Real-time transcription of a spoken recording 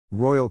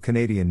Royal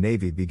Canadian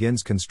Navy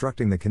begins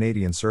constructing the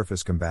Canadian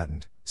Surface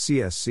Combatant,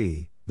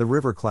 CSC, the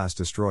River-class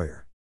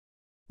destroyer.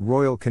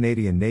 Royal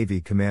Canadian Navy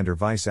Commander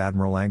Vice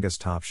Admiral Angus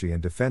Topshee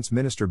and Defence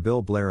Minister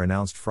Bill Blair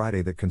announced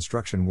Friday that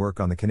construction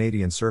work on the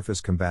Canadian Surface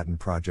Combatant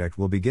project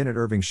will begin at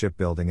Irving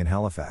Shipbuilding in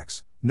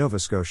Halifax, Nova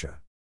Scotia.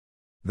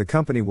 The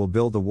company will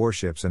build the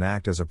warships and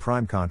act as a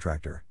prime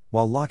contractor,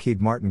 while Lockheed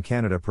Martin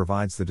Canada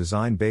provides the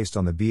design based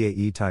on the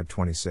BAE Type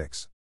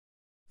 26.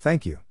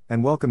 Thank you,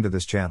 and welcome to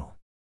this channel.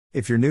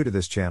 If you're new to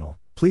this channel,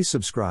 please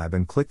subscribe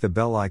and click the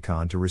bell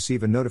icon to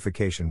receive a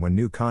notification when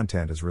new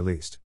content is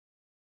released.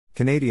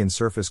 Canadian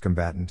Surface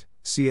Combatant,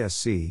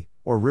 CSC,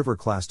 or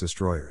River-class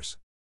destroyers.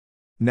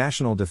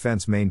 National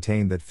Defence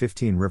maintained that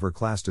 15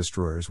 River-class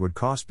destroyers would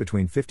cost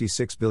between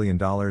 $56 billion and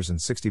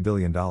 $60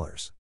 billion.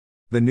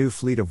 The new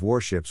fleet of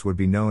warships would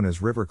be known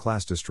as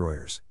River-class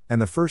destroyers,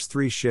 and the first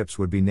 3 ships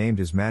would be named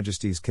His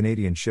Majesty's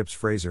Canadian ships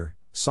Fraser,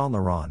 Saint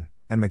Laurent,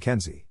 and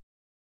Mackenzie.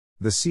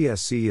 The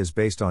CSC is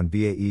based on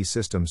BAE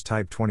Systems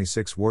Type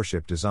 26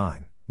 warship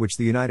design, which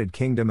the United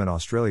Kingdom and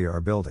Australia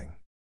are building.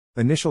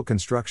 Initial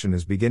construction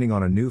is beginning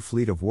on a new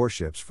fleet of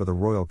warships for the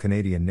Royal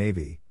Canadian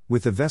Navy,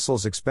 with the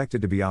vessels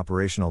expected to be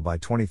operational by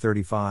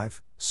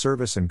 2035,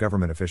 service and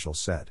government officials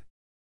said.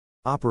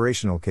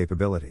 Operational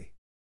capability.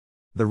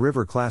 The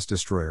River-class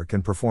destroyer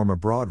can perform a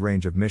broad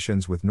range of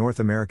missions with North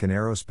American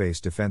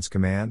Aerospace Defense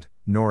Command,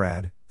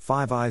 NORAD,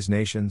 Five Eyes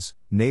nations,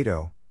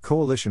 NATO,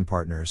 coalition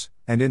partners,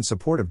 and in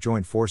support of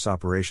joint force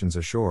operations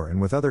ashore and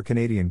with other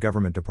Canadian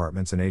government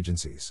departments and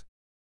agencies.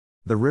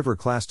 The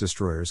River-class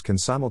destroyers can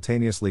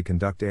simultaneously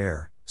conduct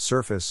air,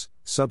 surface,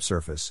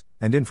 subsurface,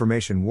 and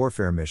information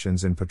warfare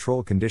missions in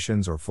patrol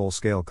conditions or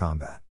full-scale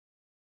combat.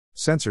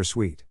 Sensor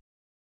suite.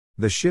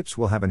 The ships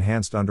will have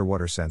enhanced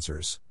underwater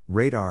sensors,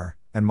 radar,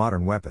 and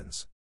modern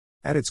weapons.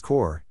 At its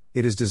core,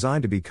 it is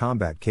designed to be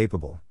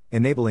combat-capable,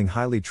 enabling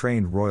highly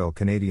trained Royal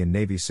Canadian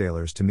Navy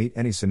sailors to meet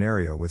any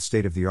scenario with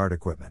state-of-the-art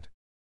equipment.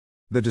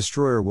 The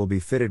destroyer will be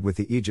fitted with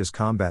the Aegis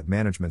Combat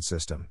Management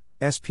System,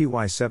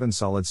 SPY-7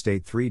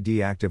 solid-state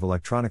 3D active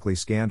electronically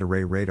scanned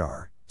array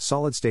radar,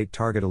 solid-state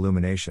target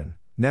illumination,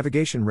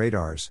 navigation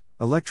radars,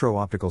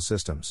 electro-optical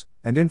systems,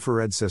 and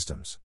infrared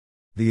systems.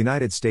 The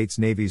United States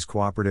Navy's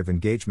Cooperative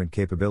Engagement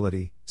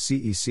Capability,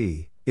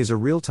 CEC, is a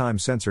real-time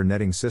sensor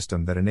netting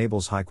system that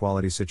enables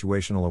high-quality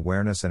situational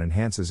awareness and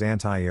enhances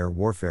anti-air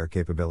warfare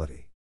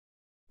capability.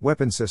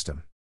 Weapon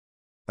system.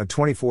 A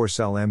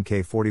 24-cell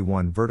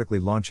Mk-41 vertically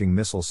launching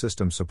missile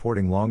system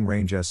supporting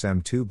long-range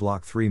SM-2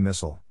 Block 3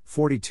 missile,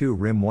 42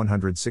 RIM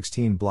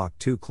 116 Block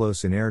 2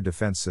 close-in-air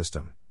defense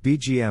system,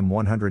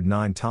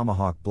 BGM-109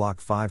 Tomahawk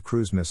Block 5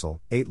 cruise missile,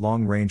 8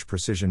 long-range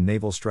precision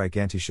naval strike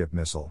anti-ship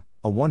missile,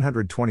 a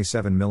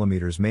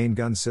 127mm main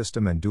gun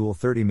system and dual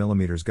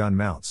 30mm gun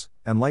mounts,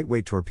 and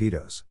lightweight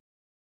torpedoes.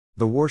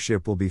 The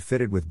warship will be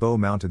fitted with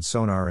bow-mounted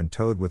sonar and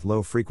towed with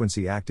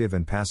low-frequency active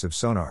and passive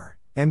sonar,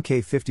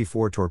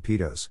 Mk-54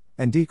 torpedoes,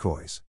 and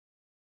decoys.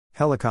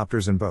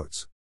 Helicopters and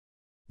boats.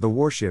 The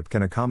warship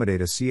can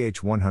accommodate a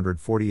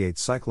CH-148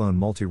 Cyclone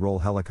multi-role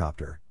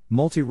helicopter,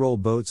 multi-role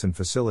boats and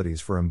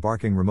facilities for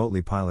embarking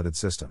remotely piloted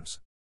systems.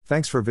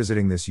 Thanks for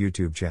visiting this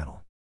YouTube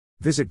channel.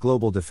 Visit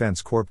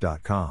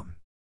globaldefensecorp.com.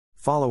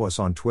 Follow us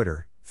on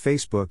Twitter,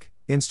 Facebook,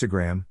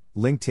 Instagram,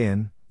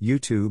 LinkedIn,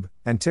 YouTube,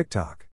 and TikTok.